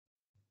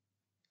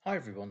Hi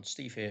everyone,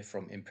 Steve here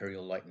from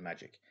Imperial Light and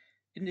Magic.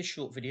 In this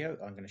short video,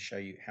 I'm going to show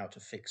you how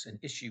to fix an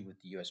issue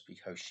with the USB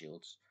host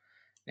shields.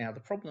 Now, the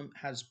problem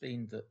has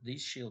been that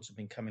these shields have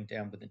been coming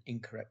down with an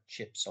incorrect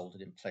chip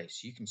soldered in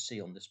place. You can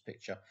see on this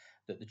picture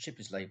that the chip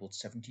is labeled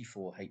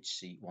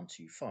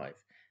 74HC125,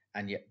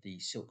 and yet the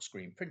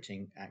silkscreen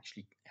printing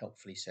actually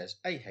helpfully says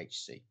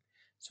AHC.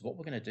 So what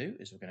we're going to do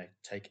is we're going to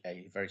take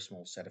a very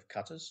small set of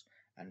cutters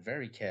and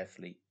very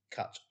carefully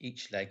cut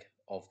each leg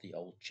of the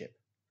old chip.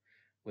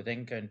 We're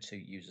then going to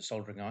use a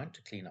soldering iron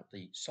to clean up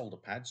the solder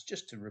pads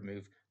just to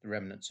remove the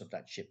remnants of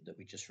that chip that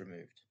we just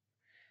removed.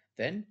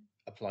 Then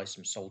apply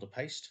some solder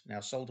paste. Now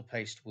solder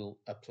paste will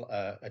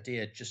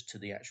adhere just to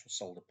the actual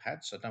solder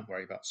pad, so don't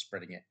worry about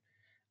spreading it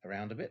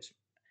around a bit.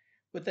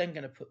 We're then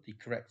going to put the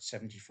correct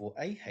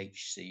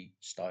 74AHC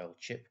style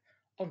chip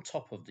on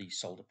top of the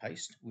solder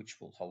paste, which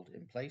will hold it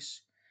in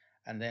place,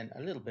 and then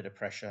a little bit of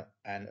pressure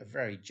and a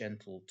very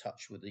gentle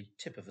touch with the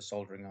tip of a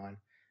soldering iron,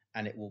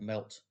 and it will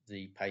melt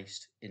the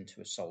paste into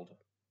a solder.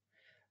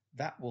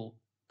 That will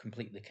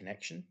complete the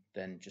connection.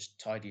 Then just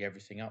tidy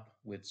everything up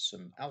with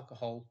some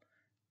alcohol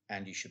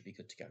and you should be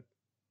good to go.